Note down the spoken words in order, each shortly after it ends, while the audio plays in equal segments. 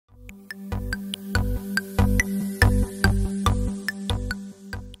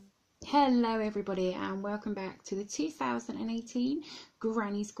Hello everybody and welcome back to the 2018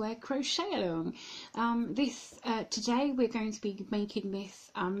 Granny Square Crochet Along. Today we're going to be making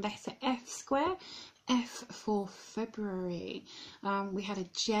this letter F square, F for February. We had a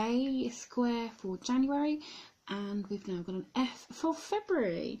J square for January and we've now got an F for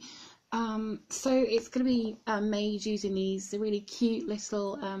February. So it's going to be made using these really cute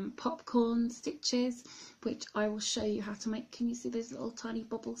little popcorn stitches, which I will show you how to make. Can you see those little tiny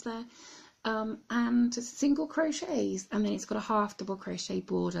bubbles there? And single crochets, and then it's got a half double crochet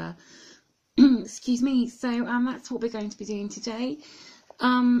border. Excuse me. So that's what we're going to be doing today.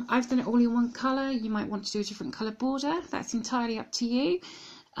 I've done it all in one colour. You might want to do a different colour border. That's entirely up to you.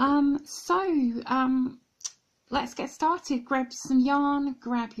 Let's get started. Grab some yarn,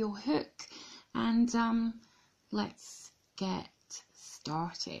 grab your hook, and let's get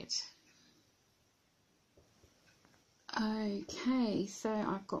started. Okay, so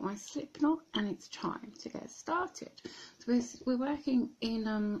I've got my slip knot and it's time to get started. So we're working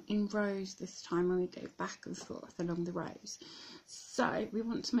in rows this time, and we go back and forth along the rows. So we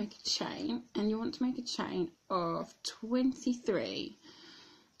want to make a chain, and you want to make a chain of 23.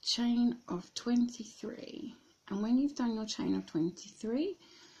 Chain of 23. And when you've done your chain of 23,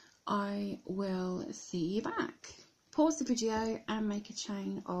 I will see you back. Pause the video and make a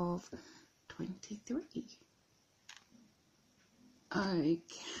chain of 23.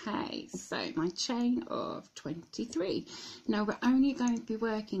 Okay, so my chain of 23. Now we're only going to be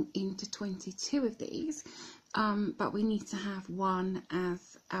working into 22 of these, but we need to have one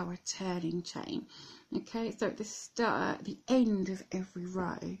as our turning chain. Okay, so at the end of every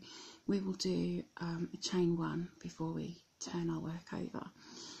row, we will do a chain one before we turn our work over.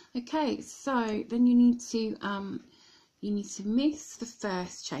 Okay, so then you need to miss the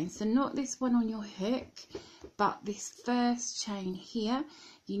first chain, so not this one on your hook, but this first chain here.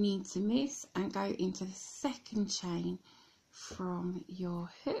 You need to miss and go into the second chain from your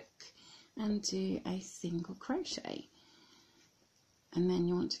hook and do a single crochet, and then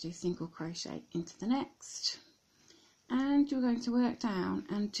you want to do a single crochet into the next. And you're going to work down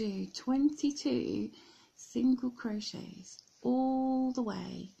and do 22 single crochets all the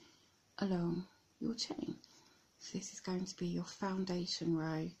way along your chain. So this is going to be your foundation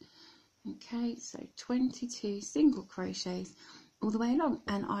row. Okay, so 22 single crochets all the way along,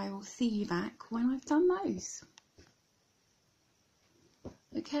 and I will see you back when I've done those.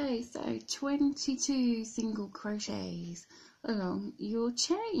 Okay, so 22 single crochets along your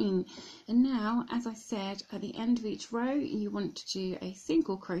chain, and now, as I said, at the end of each row you want to do a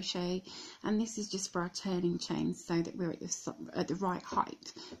single crochet, and this is just for our turning chain, so that we're at the right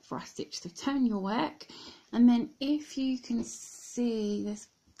height for our stitch. So turn your work, and then if you can see this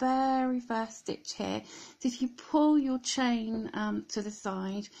very first stitch here, so if you pull your chain to the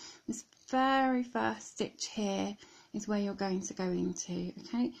side, this very first stitch here is where you're going to go into.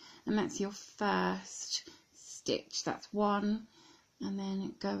 Okay, and that's your first stitch. That's one, and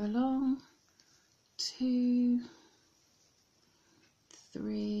then go along 2,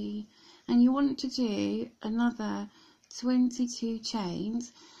 3, and you want to do another 22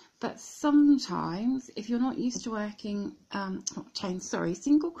 chains. But sometimes, if you're not used to working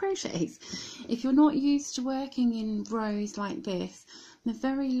single crochets, if you're not used to working in rows like this, the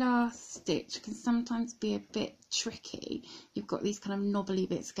very last stitch can sometimes be a bit tricky. You've got these kind of knobbly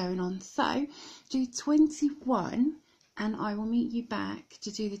bits going on. So do 21 and I will meet you back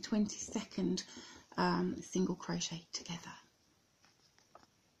to do the 22nd single crochet together.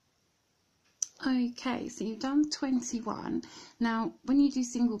 Okay, so you've done 21. Now, when you do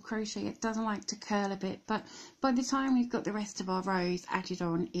single crochet, it doesn't like to curl a bit, but by the time we've got the rest of our rows added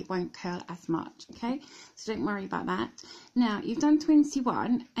on, it won't curl as much, okay? So don't worry about that. Now, you've done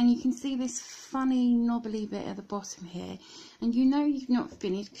 21, and you can see this funny knobbly bit at the bottom here, and you know you've not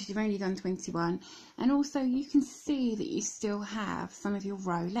finished because you've only done 21, and also you can see that you still have some of your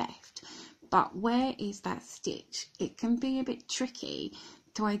row left. But where is that stitch? It can be a bit tricky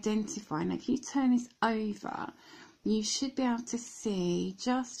to identify. Now if you turn this over, you should be able to see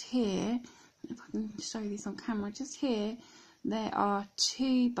just here, if I can show this on camera, just here there are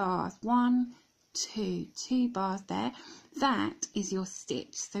 2 bars, 1, 2 bars there. That is your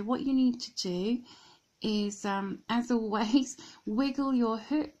stitch. So what you need to do is as always, wiggle your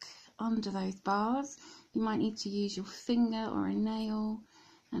hook under those bars. You might need to use your finger or a nail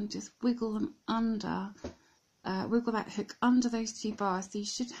and just wiggle them under. Wiggle that hook under those 2 bars, so you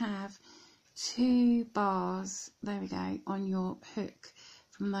should have 2 bars, there we go, on your hook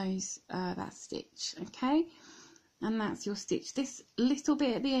from those that stitch. Okay, and that's your stitch. This little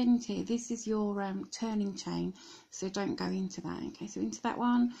bit at the end here, this is your turning chain, so don't go into that. Okay, so into that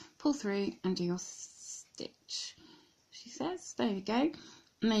one, pull through and do your stitch, she says. There we go.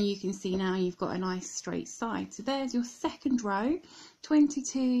 And then you can see now you've got a nice straight side. So there's your second row,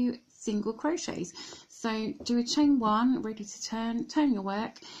 22 single crochets. So do a chain one, ready to turn your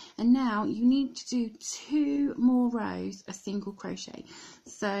work, and now you need to do 2 more rows of single crochet.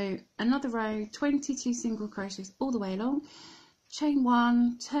 So another row, 22 single crochets all the way along, chain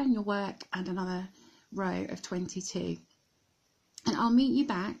one, turn your work, and another row of 22. And I'll meet you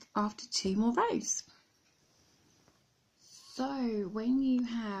back after 2 more rows. So when you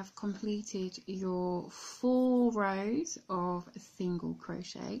have completed your 4 rows of a single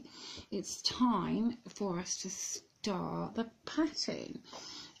crochet, it's time for us to start the pattern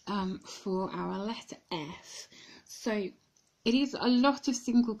for our letter F. So it is a lot of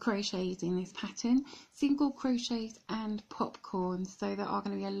single crochets in this pattern, single crochets and popcorn, so there are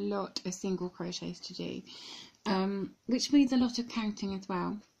going to be a lot of single crochets to do, which means a lot of counting as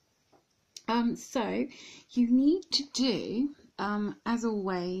well. So you need to do, as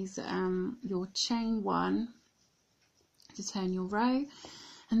always, your chain one to turn your row,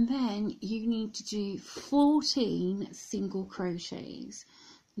 and then you need to do 14 single crochets.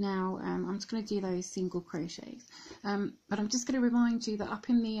 Now I'm just going to do those single crochets, but I'm just going to remind you that up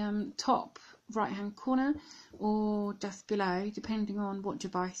in the top right hand corner or just below, depending on what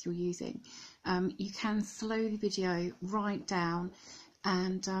device you're using, you can slow the video right down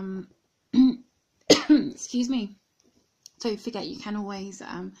and excuse me, don't forget you can always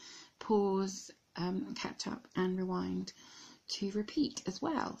pause, catch up and rewind to repeat as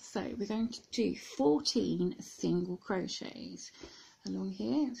well. So we're going to do 14 single crochets along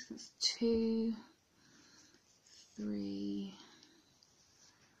here. So that's 2, 3,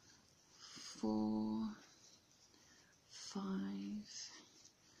 4, 5,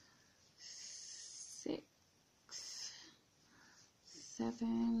 6,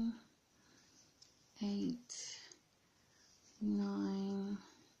 7, 8, 9,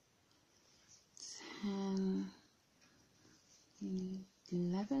 10,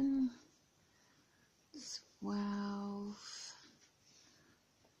 11, 12,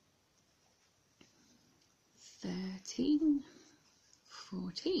 13,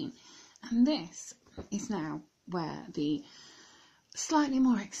 14. And this is now where the slightly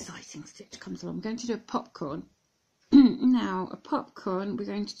more exciting stitch comes along. I'm going to do a popcorn. Now a popcorn, we're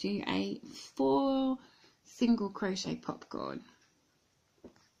going to do a 4 single crochet popcorn.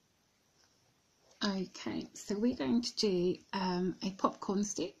 Okay, so we're going to do a popcorn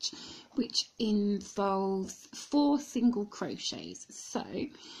stitch which involves 4 single crochets. So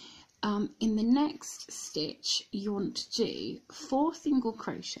in the next stitch you want to do 4 single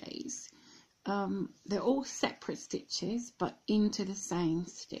crochets. They're all separate stitches but into the same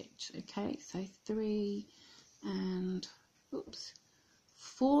stitch. Okay, so 3 and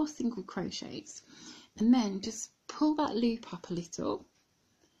 4 single crochets, and then just pull that loop up a little,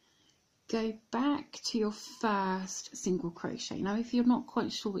 go back to your first single crochet. Now if you're not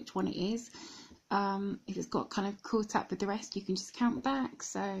quite sure which one it is, if it's got kind of caught up with the rest, you can just count back.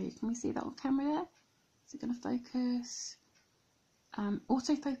 So can we see that on camera there? Is it going to focus?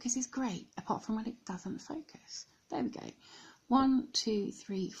 Autofocus is great apart from when it doesn't focus. There we go. 1, 2,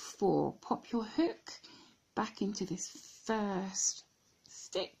 3, 4. Pop your hook back into this first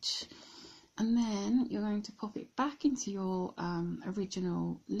stitch, and then you're going to pop it back into your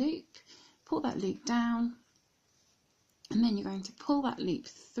original loop, pull that loop down, and then you're going to pull that loop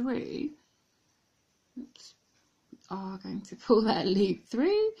through. Are going to pull that loop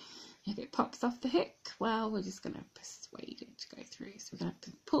through. If it pops off the hook, well, we're just going to persuade it to go through. So we're going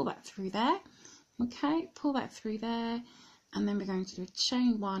to pull that through there. Okay, pull that through there, and then we're going to do a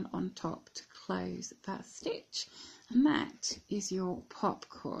chain one on top to close that stitch, and that is your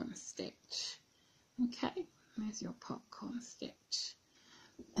popcorn stitch. Okay, there's your popcorn stitch,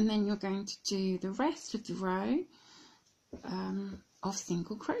 and then you're going to do the rest of the row of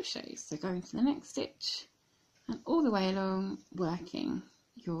single crochets. So go into the next stitch and all the way along, working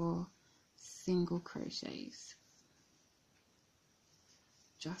your single crochets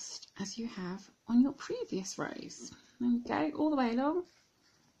just as you have on your previous rows. There we go, all the way along.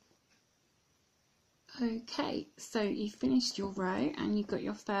 Okay, so you've finished your row and you've got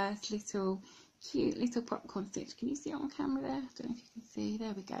your first little cute little popcorn stitch. Can you see it on camera there? I don't know if you can see.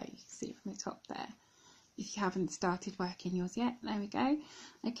 There we go, you can see it from the top there. If you haven't started working yours yet, there we go.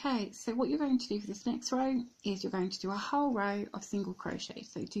 Okay, so what you're going to do for this next row is you're going to do a whole row of single crochet.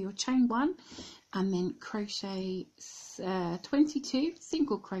 So do your chain one and then crochet 22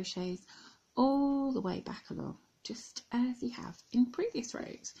 single crochets all the way back along. just as you have in previous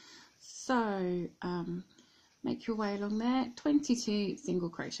rows. So make your way along there, 22 single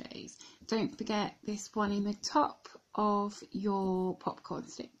crochets. Don't forget this one in the top of your popcorn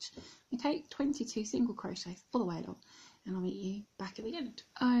stitch. Okay, 22 single crochets all the way along, and I'll meet you back at the end.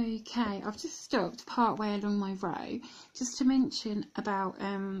 Okay, I've just stopped part way along my row just to mention about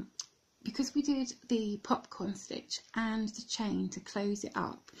because we did the popcorn stitch and the chain to close it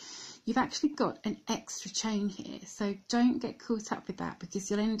up, you've actually got an extra chain here, so don't get caught up with that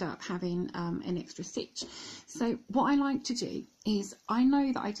because you'll end up having an extra stitch. So what I like to do is, I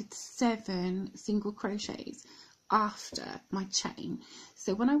know that I did 7 single crochets after my chain,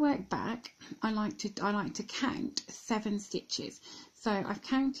 so when I work back I like to count 7 stitches. So I've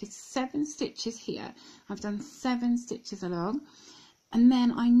counted 7 stitches here, I've done 7 stitches along, and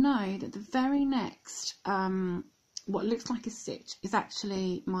then I know that the very next what looks like a stitch is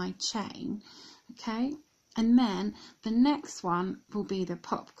actually my chain, okay, and then the next one will be the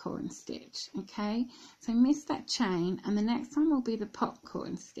popcorn stitch. Okay, so miss that chain, and the next one will be the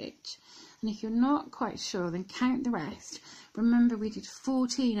popcorn stitch. And if you're not quite sure, then count the rest. Remember, we did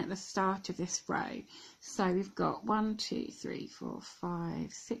 14 at the start of this row, so we've got 1 2 3 4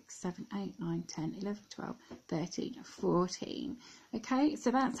 5 6 7 8 9 10 11 12 13 14. Okay,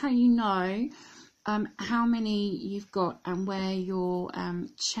 so that's how you know how many you've got and where your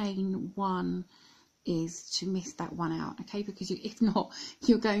chain 1 is, to miss that one out. Okay, because if not,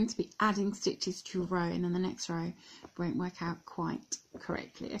 you're going to be adding stitches to your row, and then the next row won't work out quite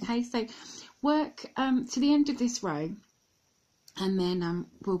correctly. Okay, so work to the end of this row, and then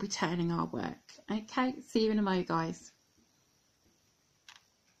we'll be turning our work. Okay, see you in a moment, guys.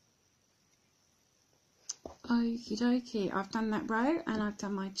 Okie dokie, I've done that row and I've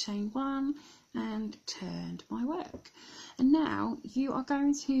done my chain 1 and turned my work, and now you are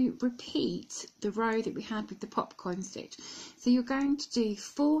going to repeat the row that we had with the popcorn stitch. So you're going to do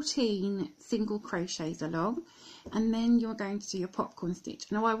 14 single crochets along, and then you're going to do your popcorn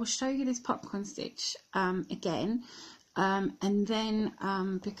stitch. Now I will show you this popcorn stitch again, and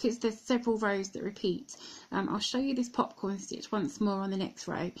then because there's several rows that repeat, I'll show you this popcorn stitch once more on the next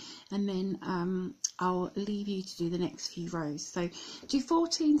row, and then I'll leave you to do the next few rows. So do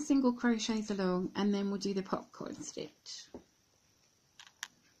 14 single crochets along, and then we'll do the popcorn stitch.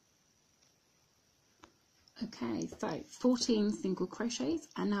 Okay, so 14 single crochets,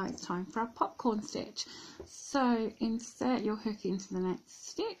 and now it's time for our popcorn stitch. So insert your hook into the next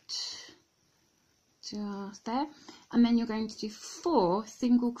stitch, just there, and then you're going to do 4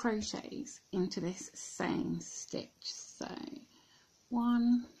 single crochets into this same stitch. So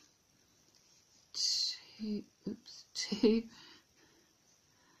 1 2 2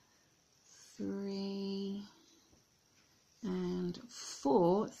 3 and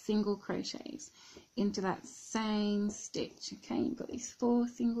 4 single crochets into that same stitch. Okay, you've got these 4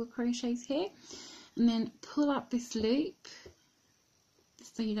 single crochets here, and then pull up this loop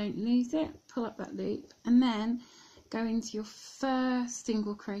so you don't lose it. Pull up that loop, and then go into your first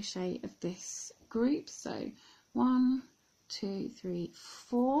single crochet of this group. So 1 2 3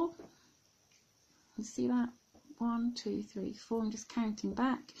 4. You see that? 1 2 3 4. I'm just counting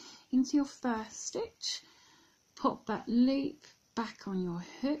back into your first stitch. Pop that loop back on your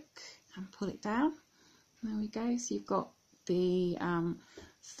hook and pull it down. There we go. So you've got the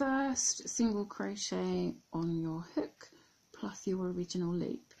first single crochet on your hook plus your original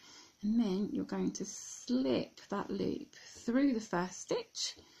loop, and then you're going to slip that loop through the first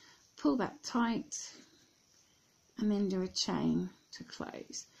stitch, pull that tight, and then do a chain to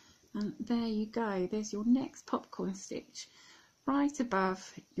close. And there you go, there's your next popcorn stitch right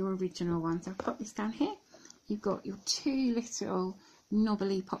above your original one. So I'll pop this down here. You've got your 2 little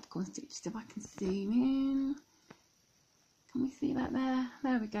knobbly popcorn stitches. If I can zoom in, can we see that there?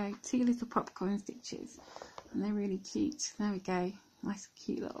 There we go, 2 little popcorn stitches, and they're really cute. There we go, nice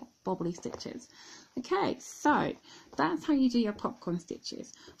cute little bobbly stitches. Okay, so that's how you do your popcorn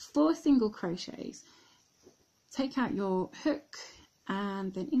stitches. 4 single crochets, take out your hook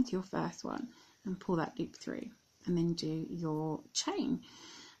and then into your first one and pull that loop through, and then do your chain.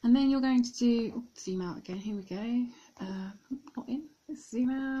 And then you're going to do, zoom out again, here we go, not in, let's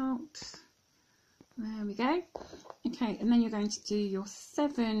zoom out, there we go. Okay, and then you're going to do your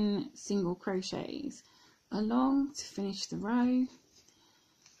 7 single crochets along to finish the row.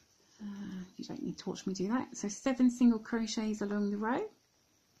 You don't need to watch me do that. So 7 single crochets along the row.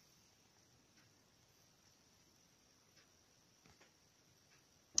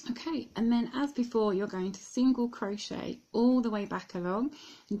 Okay, and then as before, you're going to single crochet all the way back along,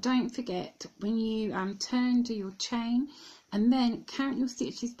 and don't forget, when you turn, do your chain, and then count your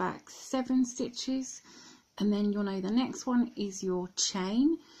stitches back, 7 stitches, and then you'll know the next one is your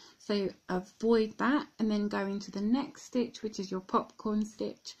chain. So avoid that and then go into the next stitch, which is your popcorn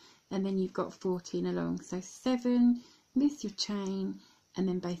stitch, and then you've got 14 along. So 7, miss your chain, and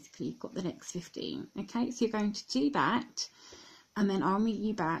then basically you've got the next 15. Okay, so you're going to do that, and then I'll meet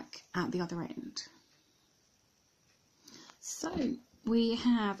you back at the other end. So we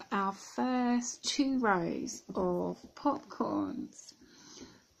have our first 2 rows of popcorns.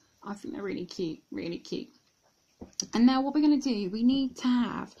 I think they're really cute, really cute. And now what we're going to do, we need to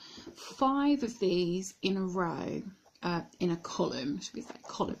have 5 of these in a row, in a column, should we say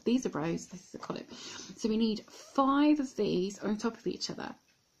column. These are rows, this is a column. So we need 5 of these on top of each other.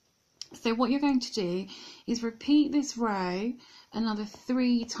 So what you're going to do is repeat this row another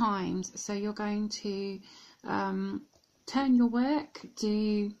 3 times. So you're going to turn your work,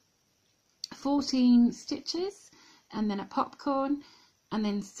 do 14 stitches, and then a popcorn, and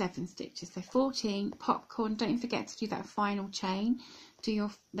then 7 stitches. So 14 popcorn. Don't forget to do that final chain.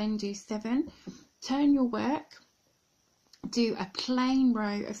 Then do 7. Turn your work, do a plain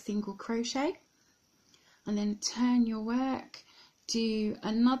row of single crochet, and then turn your work, do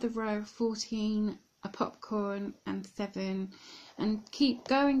another row of 14, a popcorn, and 7, and keep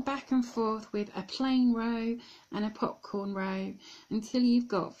going back and forth with a plain row and a popcorn row until you've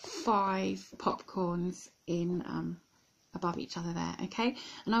got 5 popcorns in above each other there. Okay,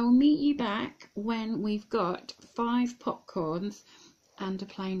 and I will meet you back when we've got 5 popcorns and a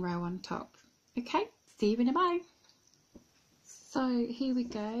plain row on top. Okay, see you in a bit. So here we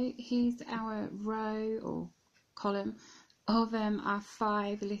go, here's our row or column of our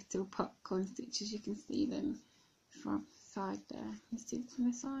 5 little popcorn stitches. You can see them from the side there. You see it from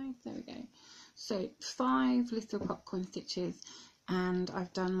the side? There we go. So 5 little popcorn stitches, and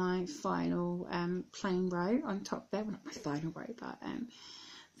I've done my final plain row on top there. Well, not my final row, but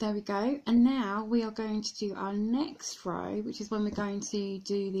there we go. And now we are going to do our next row, which is when we're going to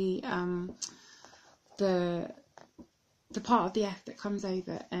do the part of the F that comes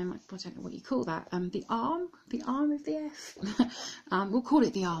over, I don't know what you call that, the arm of the F. We'll call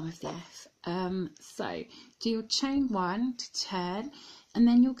it the arm of the F. So do your chain 1 to turn, and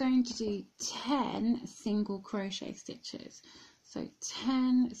then you're going to do 10 single crochet stitches. So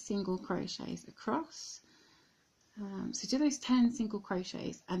 10 single crochets across. So do those 10 single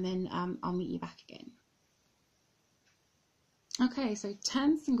crochets, and then I'll meet you back again. Okay, so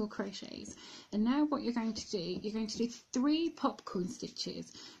 10 single crochets, and now what you're going to do, you're going to do 3 popcorn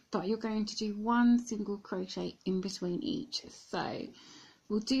stitches, but you're going to do 1 single crochet in between each. So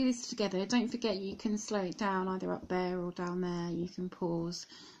we'll do this together. Don't forget, you can slow it down either up there or down there. You can pause.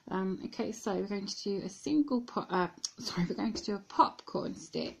 Okay, so we're going to do we're going to do a popcorn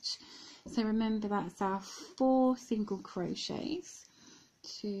stitch. So remember, that's our 4 single crochets.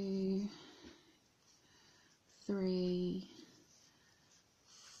 2, 3,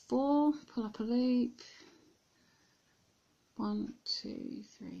 4, pull up a loop, 1, 2,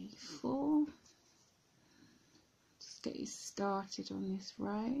 3, 4. Just get you started on this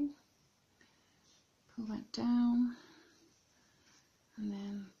row. Pull that down, and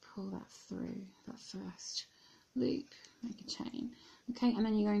then pull that through that first loop, make a chain. Okay, and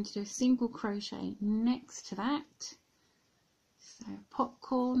then you're going to do a single crochet next to that. So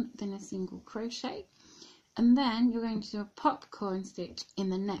popcorn, then a single crochet. And then you're going to do a popcorn stitch in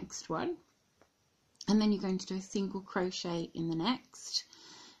the next one, and then you're going to do a single crochet in the next,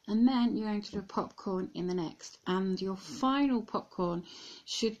 and then you're going to do a popcorn in the next, and your final popcorn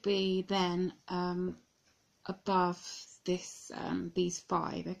should be then above this these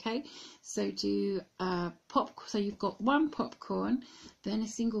 5. Okay, so do so you've got 1 popcorn, then a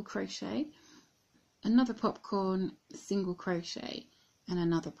single crochet, another popcorn, single crochet, and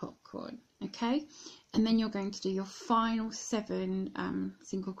another popcorn. Okay, and then you're going to do your final 7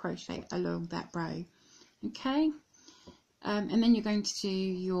 single crochet along that row. Okay, and then you're going to do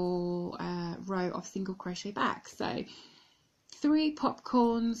your row of single crochet back. So 3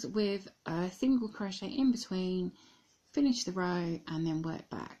 popcorns with a single crochet in between, finish the row, and then work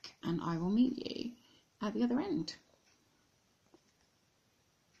back, and I will meet you at the other end.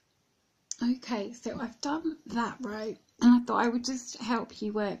 Okay, so I've done that row, and I thought I would just help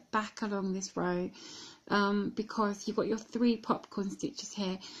you work back along this row, because you've got your 3 popcorn stitches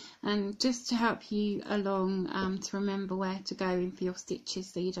here, and just to help you along, to remember where to go in for your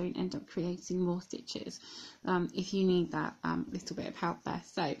stitches so you don't end up creating more stitches, if you need that little bit of help there.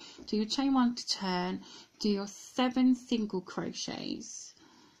 So do your chain 1 to turn, do your 7 single crochets.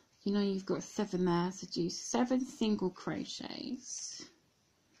 You know you've got 7 there, so do 7 single crochets.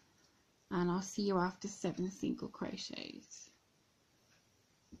 And I'll see you after 7 single crochets.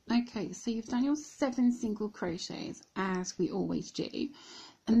 Okay, so you've done your 7 single crochets as we always do,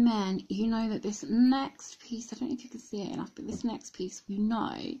 and then you know that this next piece, I don't know if you can see it enough, but this next piece we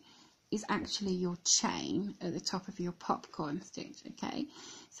know is actually your chain at the top of your popcorn stitch. Okay,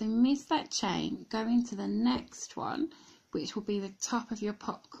 so miss that chain, go into the next one, which will be the top of your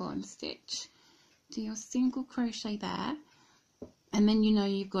popcorn stitch, do your single crochet there, and then you know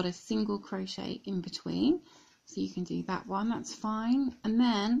you've got a single crochet in between, so you can do that one, that's fine. And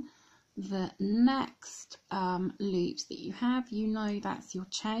then the next loops that you have, you know that's your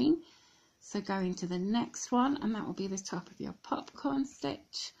chain, so go into the next one, and that will be the top of your popcorn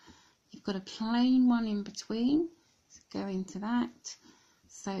stitch. You've got a plain one in between, so go into that.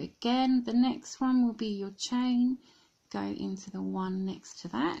 So again, the next one will be your chain, go into the one next to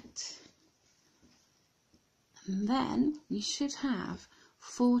that, and then you should have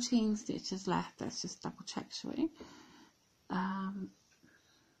 14 stitches left. Let's just double check, shall we?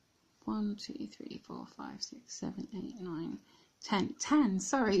 1, 2, 3, 4, 5, 6, 7, 8, 9, 10,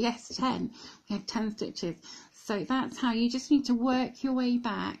 sorry, yes, 10. We have 10 stitches. So that's how you just need to work your way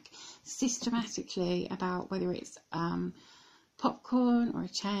back systematically about whether it's popcorn or a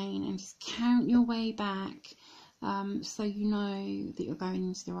chain, and just count your way back so you know that you're going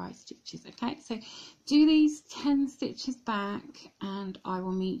into the right stitches. Okay, so do these 10 stitches back and I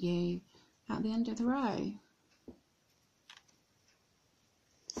will meet you at the end of the row.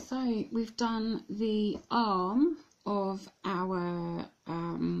 So we've done the arm of our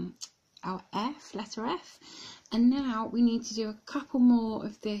F, letter F, and now we need to do a couple more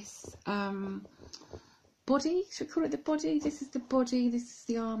of this body. Should we call it the body? This is the body, this is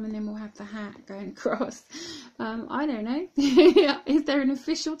the arm, and then we'll have the hat going across. I don't know. Is there an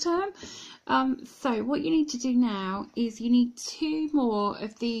official term? So what you need to do now is you need 2 more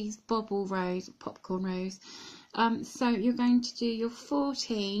of these bobble rows, popcorn rows. So you're going to do your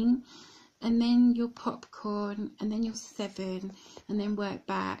 14 and then your popcorn and then your 7 and then work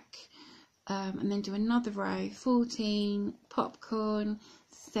back, and then do another row, 14, popcorn,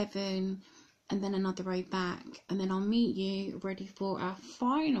 7, and then another row back, and then I'll meet you ready for our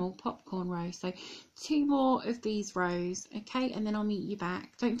final popcorn row. So 2 more of these rows, okay, and then I'll meet you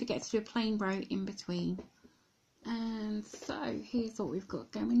back. Don't forget to do a plain row in between. And so here's what we've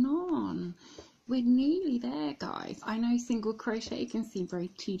got going on. We're nearly there, guys. I know single crochet can seem very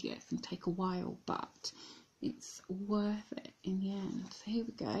tedious and take a while, but it's worth it in the end. So here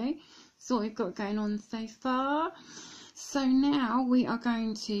we go. So what we've got going on so far. So now we are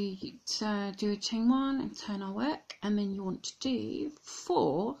going to do a chain 1 and turn our work, and then you want to do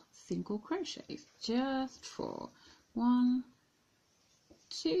 4 single crochets, just 4. 1,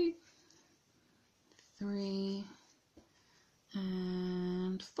 2, 3,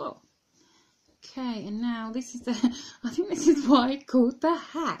 and 4. Okay, and now this is the, I think this is why I called the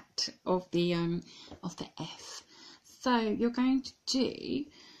hat of the F. So you're going to do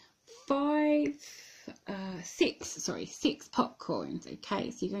 6 popcorns.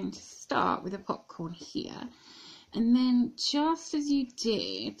 Okay, so you're going to start with a popcorn here, and then just as you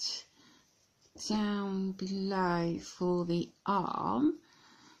did down below for the arm,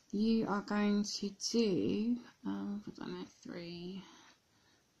 you are going to do 3,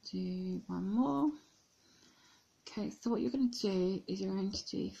 do 1 more. Okay, so what you're going to do is you're going to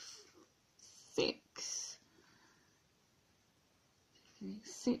do 6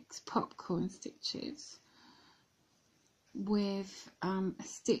 popcorn stitches with a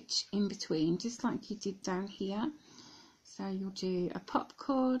stitch in between, just like you did down here. So you'll do a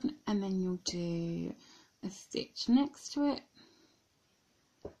popcorn and then you'll do a stitch next to it,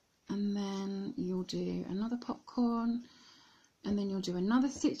 and then you'll do another popcorn, and then you'll do another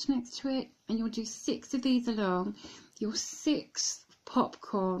stitch next to it, and you'll do 6 of these along. Your 6th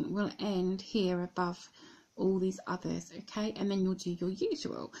popcorn will end here above all these others, okay, and then you'll do your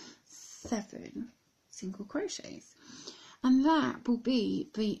usual 7 single crochets, and that will be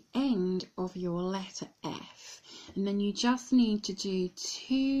the end of your letter F. And then you just need to do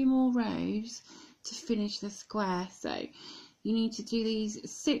 2 more rows to finish the square. So you need to do these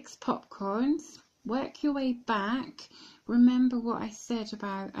 6 popcorns, work your way back. Remember what I said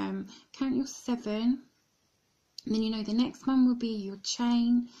about count your 7, and then you know the next one will be your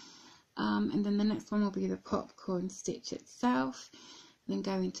chain, and then the next one will be the popcorn stitch itself, and then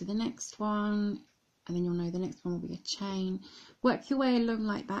go into the next one, and then you'll know the next one will be a chain. Work your way along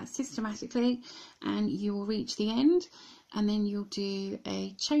like that systematically, and you will reach the end, and then you'll do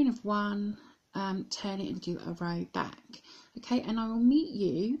a chain of 1, turn it and do a row back. Okay, and I will meet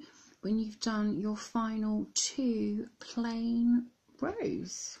you when you've done your final 2 plain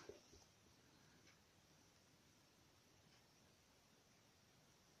rows.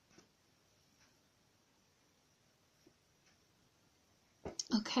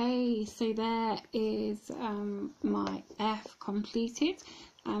 Okay, so there is my F completed,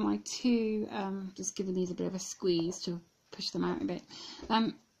 and my 2, just giving these a bit of a squeeze to push them out a bit.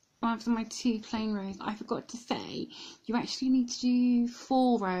 After my 2 plain rows, I forgot to say you actually need to do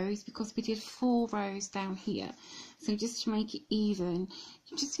 4 rows because we did 4 rows down here. So just to make it even,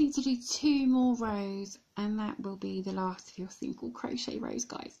 you just need to do 2 more rows, and that will be the last of your single crochet rows,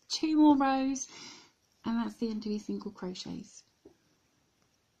 guys. 2 more rows, and that's the end of your single crochets.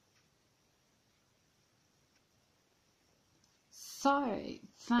 So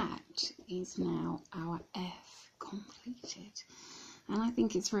that is now our F completed, and I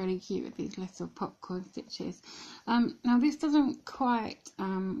think it's really cute with these little popcorn stitches. Now this doesn't quite,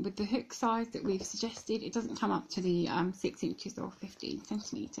 with the hook size that we've suggested, it doesn't come up to the 6 inches or 15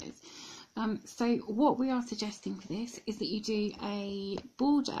 centimetres. So what we are suggesting for this is that you do a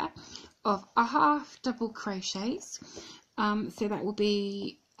border of a half double crochets, so that will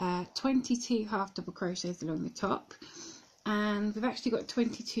be 22 half double crochets along the top. And we've actually got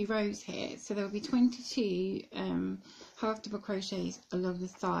 22 rows here, so there will be 22 half double crochets along the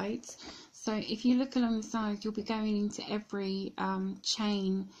sides. So if you look along the sides, you'll be going into every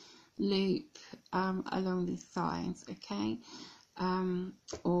chain loop along the sides, okay,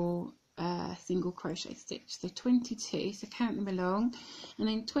 or single crochet stitch. So 22, so count them along, and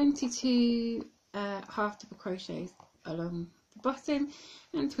then 22 half double crochets along the bottom,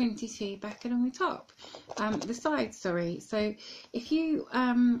 and 22 back along the top, the sides, sorry. So if you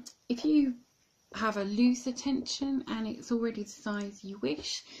have a looser tension and it's already the size you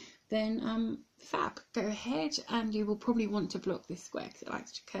wish, then fab, go ahead, and you will probably want to block this square because it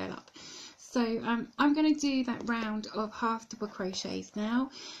likes to curl up. So I'm going to do that round of half double crochets now,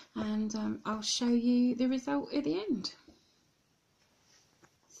 and I'll show you the result at the end.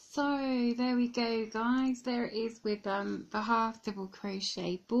 So there we go, guys, there it is with the half double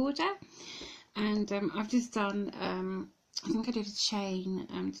crochet border, and I've just done, I think I did a chain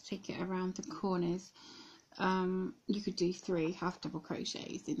to take it around the corners. You could do 3 half double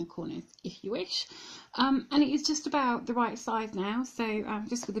crochets in the corners if you wish, and it is just about the right size now, so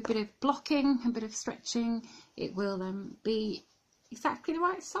just with a bit of blocking, a bit of stretching, it will be exactly the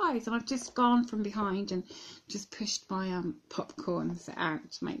right size. And I've just gone from behind and just pushed my popcorns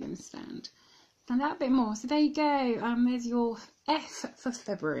out to make them stand out a bit more. So there you go, there's your F for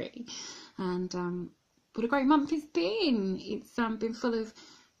February, and what a great month it's been. It's been full of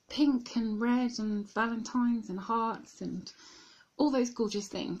pink and red and valentines and hearts and all those gorgeous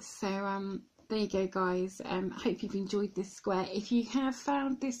things. So there you go, guys. I hope you've enjoyed this square. If you have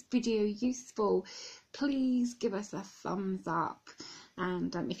found this video useful, please give us a thumbs up,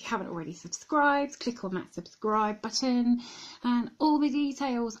 and if you haven't already subscribed, click on that subscribe button, and all the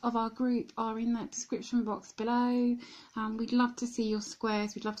details of our group are in that description box below. We'd love to see your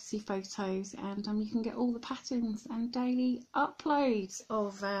squares, we'd love to see photos, and you can get all the patterns and daily uploads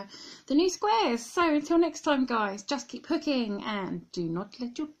of the new squares. So until next time, guys, just keep hooking and do not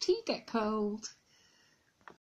let your tea get cold.